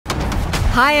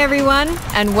Hi everyone,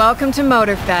 and welcome to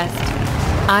Motorfest.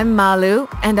 I'm Malu,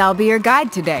 and I'll be your guide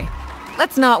today.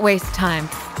 Let's not waste time.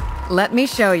 Let me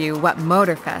show you what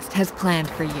Motorfest has planned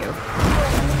for you.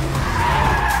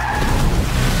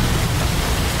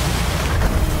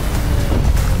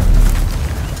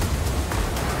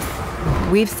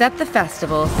 We've set the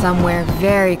festival somewhere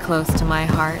very close to my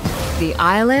heart. The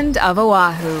island of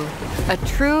Oahu, a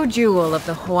true jewel of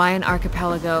the Hawaiian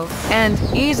archipelago, and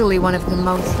easily one of the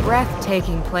most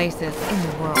breathtaking places in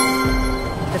the world.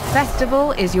 The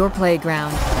festival is your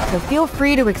playground, so feel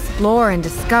free to explore and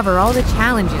discover all the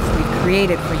challenges we've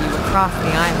created for you across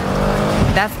the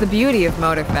island. That's the beauty of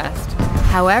Motorfest.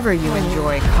 However you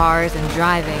enjoy cars and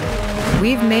driving,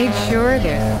 we've made sure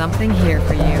there's something here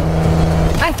for you.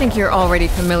 I think you're already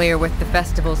familiar with the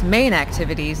festival's main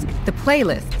activities, the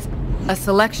playlists. A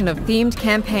selection of themed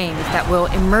campaigns that will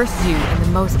immerse you in the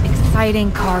most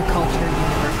exciting car culture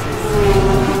universes.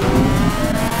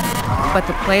 But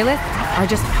the playlists are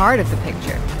just part of the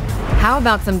picture. How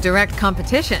about some direct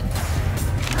competition?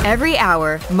 Every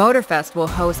hour, Motorfest will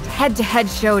host head-to-head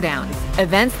showdowns,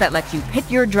 events that let you pit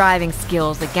your driving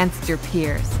skills against your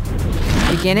peers.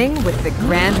 Beginning with the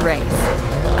Grand Race,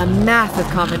 a massive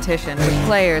competition with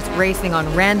players racing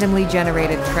on randomly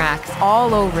generated tracks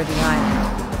all over the island.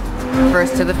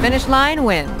 First to the finish line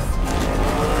wins.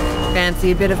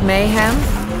 Fancy a bit of mayhem?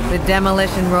 The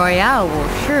Demolition Royale will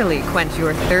surely quench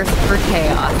your thirst for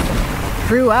chaos.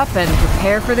 Crew up and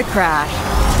prepare for the crash.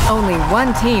 Only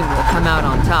one team will come out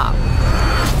on top.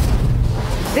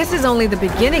 This is only the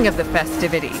beginning of the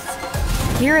festivities.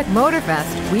 Here at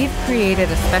Motorfest, we've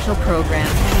created a special program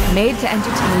made to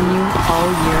entertain you all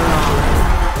year long.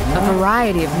 A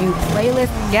variety of new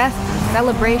playlists, guests, and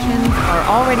celebrations are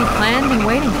already planned and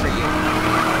waiting for you.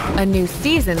 A new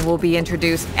season will be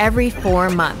introduced every 4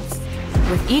 months,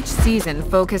 with each season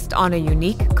focused on a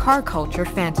unique car culture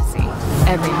fantasy.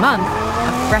 Every month,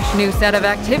 a fresh new set of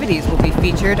activities will be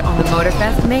featured on the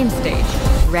Motorfest main stage,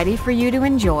 ready for you to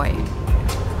enjoy.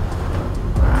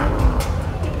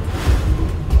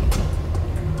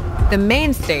 The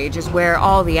main stage is where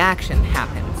all the action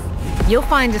happens. You'll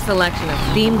find a selection of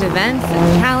themed events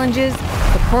and challenges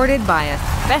supported by a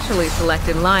specially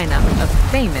selected lineup of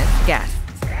famous guests.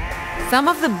 Some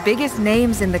of the biggest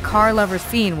names in the car lover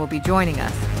scene will be joining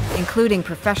us, including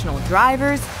professional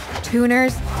drivers,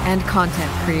 tuners, and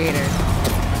content creators.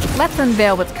 Let's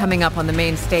unveil what's coming up on the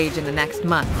main stage in the next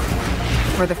month.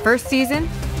 For the first season,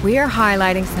 we are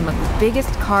highlighting some of the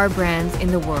biggest car brands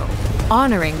in the world,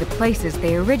 honoring the places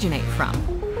they originate from.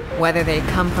 Whether they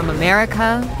come from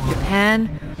America, Japan,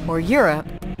 or Europe,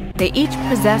 they each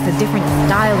possess a different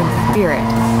style and spirit,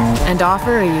 and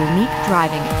offer a unique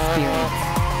driving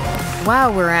experience.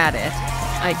 While we're at it,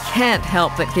 I can't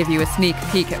help but give you a sneak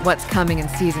peek at what's coming in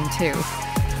Season 2.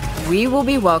 We will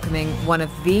be welcoming one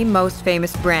of the most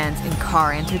famous brands in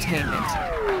car entertainment,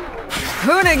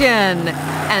 Hoonigan,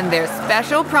 and their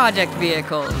special project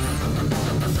vehicles.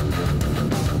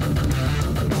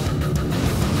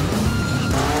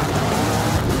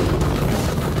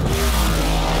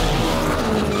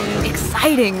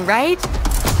 Exciting, right?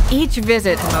 Each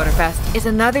visit to Motorfest is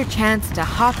another chance to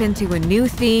hop into a new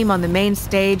theme on the main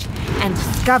stage and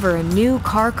discover a new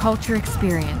car culture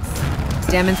experience.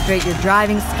 Demonstrate your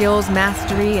driving skills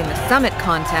mastery in the Summit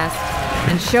contest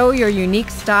and show your unique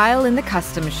style in the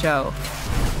custom show.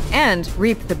 And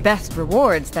reap the best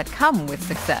rewards that come with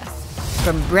success.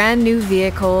 From brand new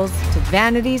vehicles to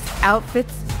vanities,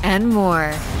 outfits, and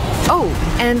more. Oh,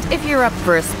 and if you're up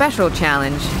for a special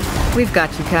challenge, we've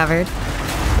got you covered.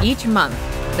 Each month,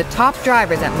 the top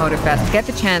drivers at Motorfest get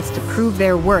the chance to prove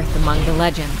their worth among the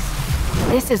legends.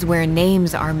 This is where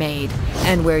names are made,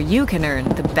 and where you can earn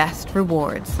the best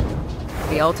rewards.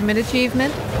 The ultimate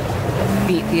achievement?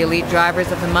 Beat the elite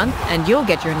drivers of the month, and you'll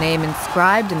get your name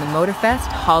inscribed in the Motorfest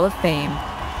Hall of Fame,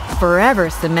 forever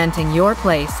cementing your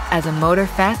place as a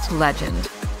Motorfest legend.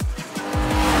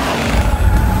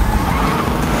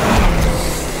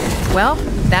 Well,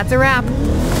 that's a wrap.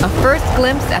 A first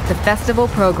glimpse at the festival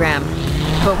program,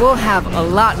 but we'll have a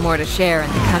lot more to share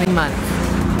in the coming months.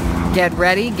 Get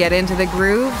ready, get into the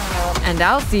groove, and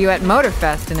I'll see you at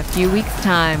Motorfest in a few weeks'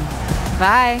 time.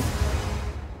 Bye!